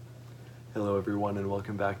Hello everyone and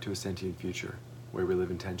welcome back to A Sentient Future, where we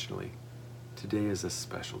live intentionally. Today is a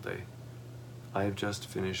special day. I have just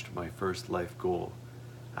finished my first life goal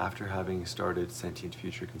after having started Sentient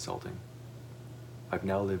Future Consulting. I've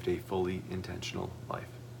now lived a fully intentional life.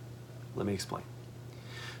 Let me explain.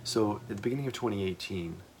 So, at the beginning of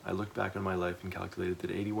 2018, I looked back on my life and calculated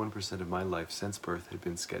that 81% of my life since birth had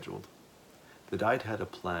been scheduled. That I'd had a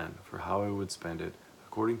plan for how I would spend it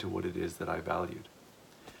according to what it is that I valued.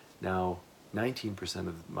 Now, 19%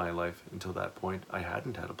 of my life until that point, I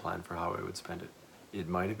hadn't had a plan for how I would spend it. It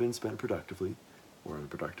might have been spent productively or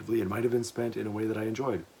unproductively. It might have been spent in a way that I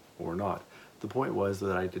enjoyed or not. The point was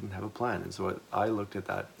that I didn't have a plan, and so I looked at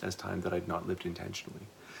that as time that I'd not lived intentionally.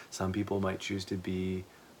 Some people might choose to be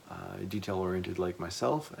detail-oriented like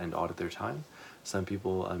myself and audit their time. Some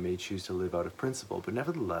people may choose to live out of principle, but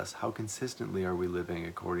nevertheless, how consistently are we living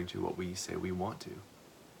according to what we say we want to?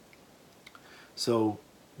 So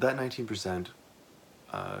that 19%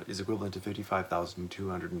 is equivalent to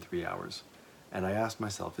 55,203 hours. And I asked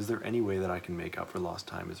myself, is there any way that I can make up for lost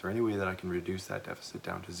time? Is there any way that I can reduce that deficit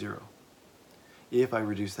down to zero? If I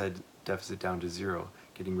reduce that deficit down to zero,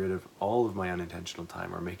 getting rid of all of my unintentional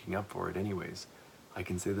time or making up for it anyways, I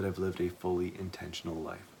can say that I've lived a fully intentional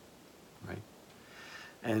life, right?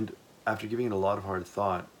 And after giving it a lot of hard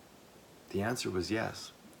thought, the answer was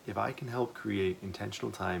yes. If I can help create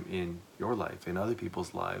intentional time in your life, in other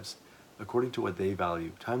people's lives, according to what they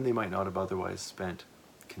value, time they might not have otherwise spent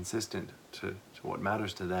consistent to what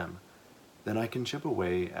matters to them, then I can chip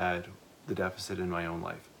away at the deficit in my own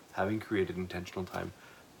life, having created intentional time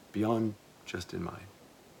beyond just in mine.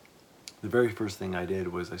 The very first thing I did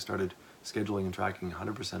was I started scheduling and tracking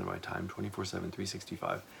 100% of my time, 24/7,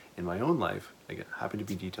 365, in my own life. Again, happened to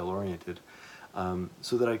be detail-oriented,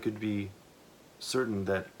 so that I could be certain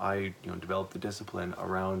that I developed the discipline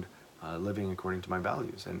around living according to my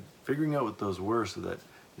values and figuring out what those were so that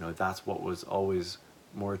that's what was always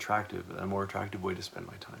more attractive. A more attractive way to spend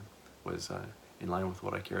my time was in line with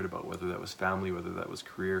what I cared about, whether that was family, whether that was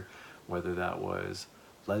career, whether that was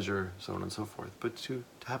leisure, so on and so forth, but to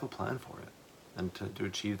have a plan for it and to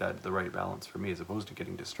achieve that the right balance for me, as opposed to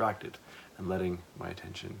getting distracted and letting my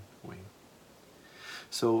attention wane.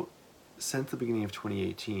 So since the beginning of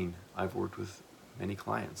 2018, I've worked with many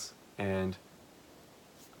clients, and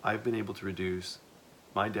I've been able to reduce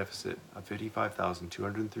my deficit of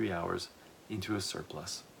 55,203 hours into a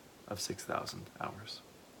surplus of 6,000 hours.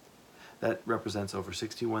 That represents over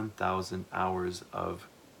 61,000 hours of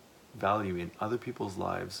value in other people's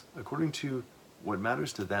lives according to what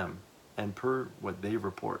matters to them and per what they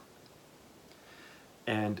report.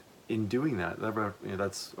 And in doing that,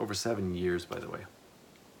 that's over 7 years, by the way.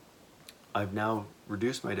 I've now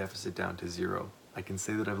reduced my deficit down to zero. I can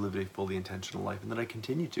say that I've lived a fully intentional life and that I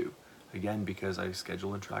continue to. Again, because I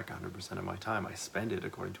schedule and track 100% of my time. I spend it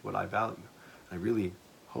according to what I value. I really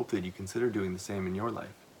hope that you consider doing the same in your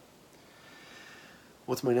life.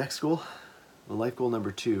 What's my next goal? The life goal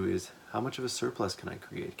number 2 is, how much of a surplus can I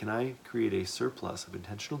create? Can I create a surplus of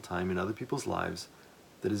intentional time in other people's lives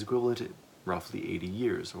that is equivalent to roughly 80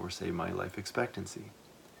 years, or say my life expectancy?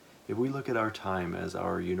 If we look at our time as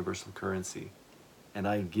our universal currency, and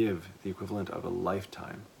I give the equivalent of a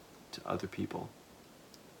lifetime to other people,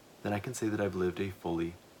 then I can say that I've lived a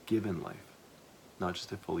fully given life, not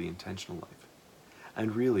just a fully intentional life.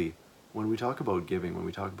 And really, when we talk about giving, when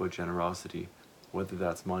we talk about generosity, whether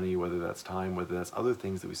that's money, whether that's time, whether that's other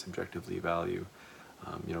things that we subjectively value,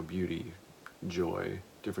 beauty, joy,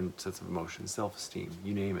 different sets of emotions, self-esteem,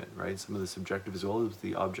 you name it, right? Some of the subjective as well as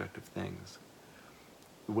the objective things.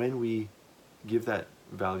 When we give that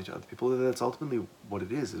value to other people, that's ultimately what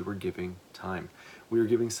it is we're giving time. We are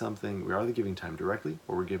giving something, we're either giving time directly,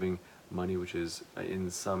 or we're giving money, which is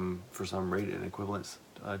for some rate and equivalence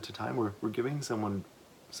to time. We're giving someone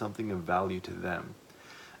something of value to them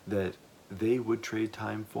that they would trade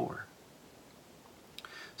time for.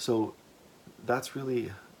 So that's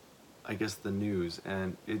really, I guess, the news,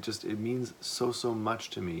 and it means so much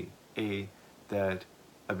to me, that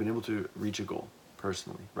I've been able to reach a goal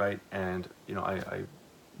personally, right? And I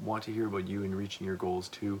want to hear about you in reaching your goals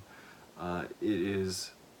too. I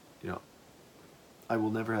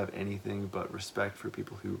will never have anything but respect for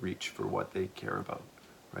people who reach for what they care about,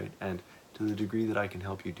 right? And to the degree that I can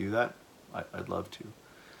help you do that, I'd love to.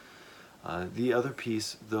 The other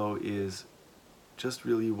piece, though, is just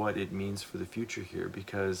really what it means for the future here,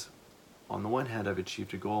 because on the one hand, I've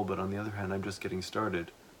achieved a goal, but on the other hand, I'm just getting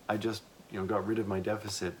started. I just got rid of my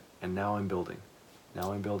deficit, and now I'm building.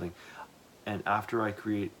 And after I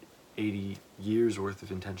create 80 years worth of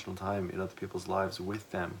intentional time in other people's lives with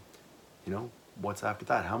them, what's after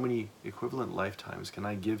that? How many equivalent lifetimes can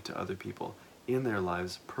I give to other people in their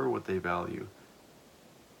lives per what they value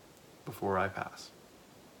before I pass?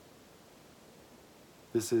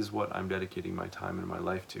 This is what I'm dedicating my time and my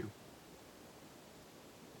life to. It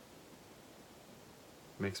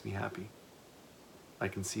makes me happy. I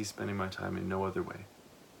can see spending my time in no other way.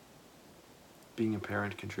 Being a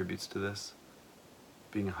parent contributes to this.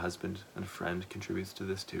 Being a husband and a friend contributes to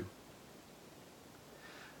this too.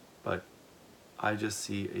 But I just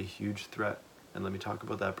see a huge threat, and let me talk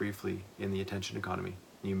about that briefly, in the attention economy.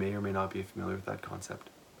 You may or may not be familiar with that concept.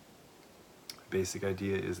 The basic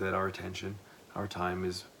idea is that our attention, our time,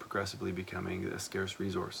 is progressively becoming a scarce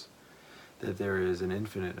resource. That there is an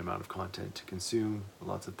infinite amount of content to consume,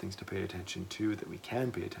 lots of things to pay attention to that we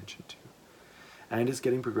can pay attention to. And it's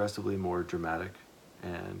getting progressively more dramatic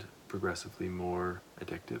and progressively more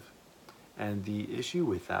addictive. And the issue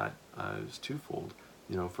with that is twofold.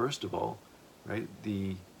 First of all, right,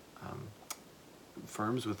 the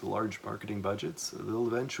firms with large marketing budgets, they'll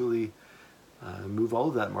eventually move all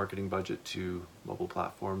of that marketing budget to mobile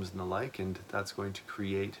platforms and the like, and that's going to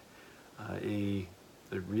create a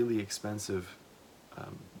really expensive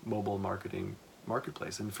mobile marketing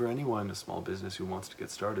marketplace. And for anyone, a small business who wants to get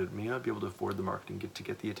started, may not be able to afford the marketing to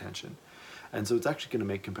get the attention. And so it's actually going to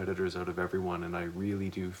make competitors out of everyone, and I really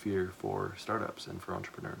do fear for startups and for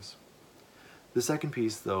entrepreneurs. The second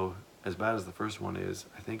piece, though, as bad as the first one is,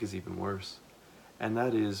 I think is even worse. And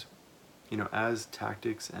that is, as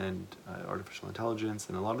tactics and artificial intelligence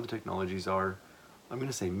and a lot of the technologies are, I'm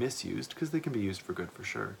going to say misused, because they can be used for good for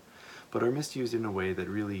sure, but are misused in a way that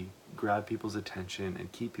really grab people's attention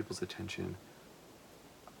and keep people's attention,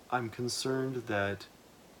 I'm concerned that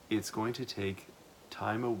it's going to take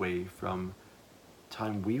time away from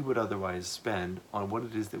time we would otherwise spend on what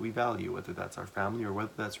it is that we value, whether that's our family or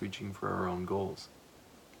whether that's reaching for our own goals.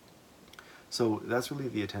 So that's really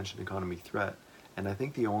the attention economy threat. And I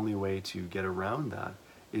think the only way to get around that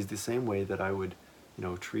is the same way that I would,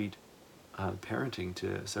 treat parenting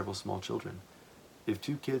to several small children. If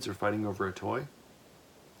two kids are fighting over a toy,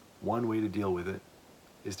 one way to deal with it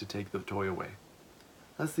is to take the toy away.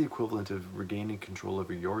 That's the equivalent of regaining control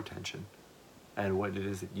over your attention and what it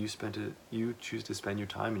is that you choose to spend your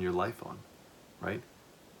time and your life on, right?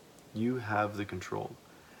 You have the control,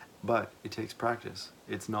 but it takes practice.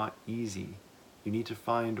 It's not easy. You need to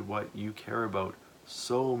find what you care about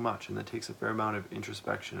so much, and that takes a fair amount of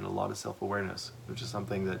introspection and a lot of self-awareness, which is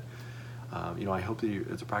something that I hope that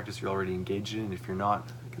it's a practice you're already engaged in. If you're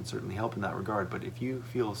not, I can certainly help in that regard. But if you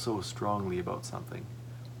feel so strongly about something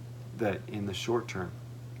that in the short term,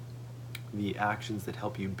 the actions that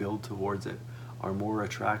help you build towards it are more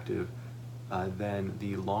attractive than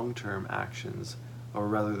the long-term actions, or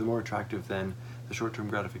rather, they're more attractive than the short-term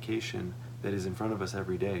gratification that is in front of us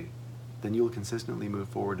every day, then you'll consistently move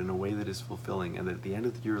forward in a way that is fulfilling, and that at the end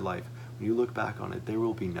of your life, when you look back on it, there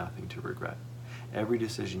will be nothing to regret. Every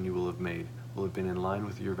decision you will have made will have been in line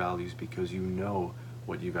with your values because you know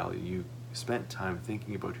what you value. You spent time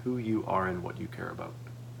thinking about who you are and what you care about.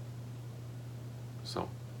 So,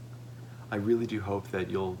 I really do hope that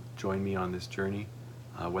you'll join me on this journey,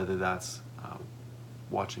 whether that's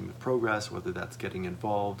watching the progress, whether that's getting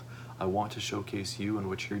involved. I want to showcase you and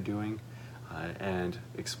what you're doing and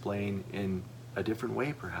explain in a different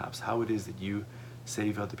way perhaps how it is that you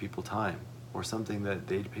save other people time or something that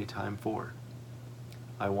they'd pay time for.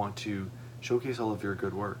 I want to showcase all of your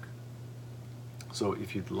good work. So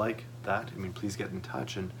if you'd like that, please get in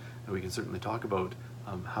touch and we can certainly talk about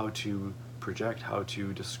how to project, how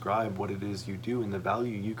to describe what it is you do and the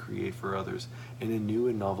value you create for others in a new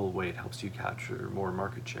and novel way. It helps you capture more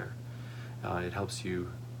market share. It helps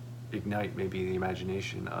you ignite maybe the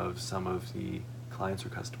imagination of some of the clients or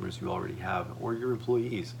customers you already have, or your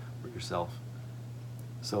employees, or yourself.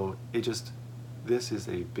 So this is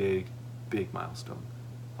a big, big milestone.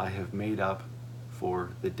 I have made up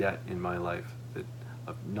for the debt in my life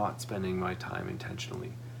of not spending my time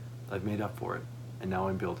intentionally. I've made up for it, and now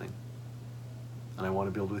I'm building. And I want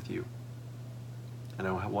to build with you. And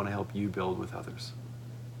I want to help you build with others.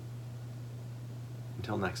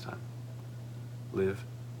 Until next time, live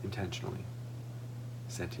intentionally.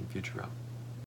 Sentient Future out.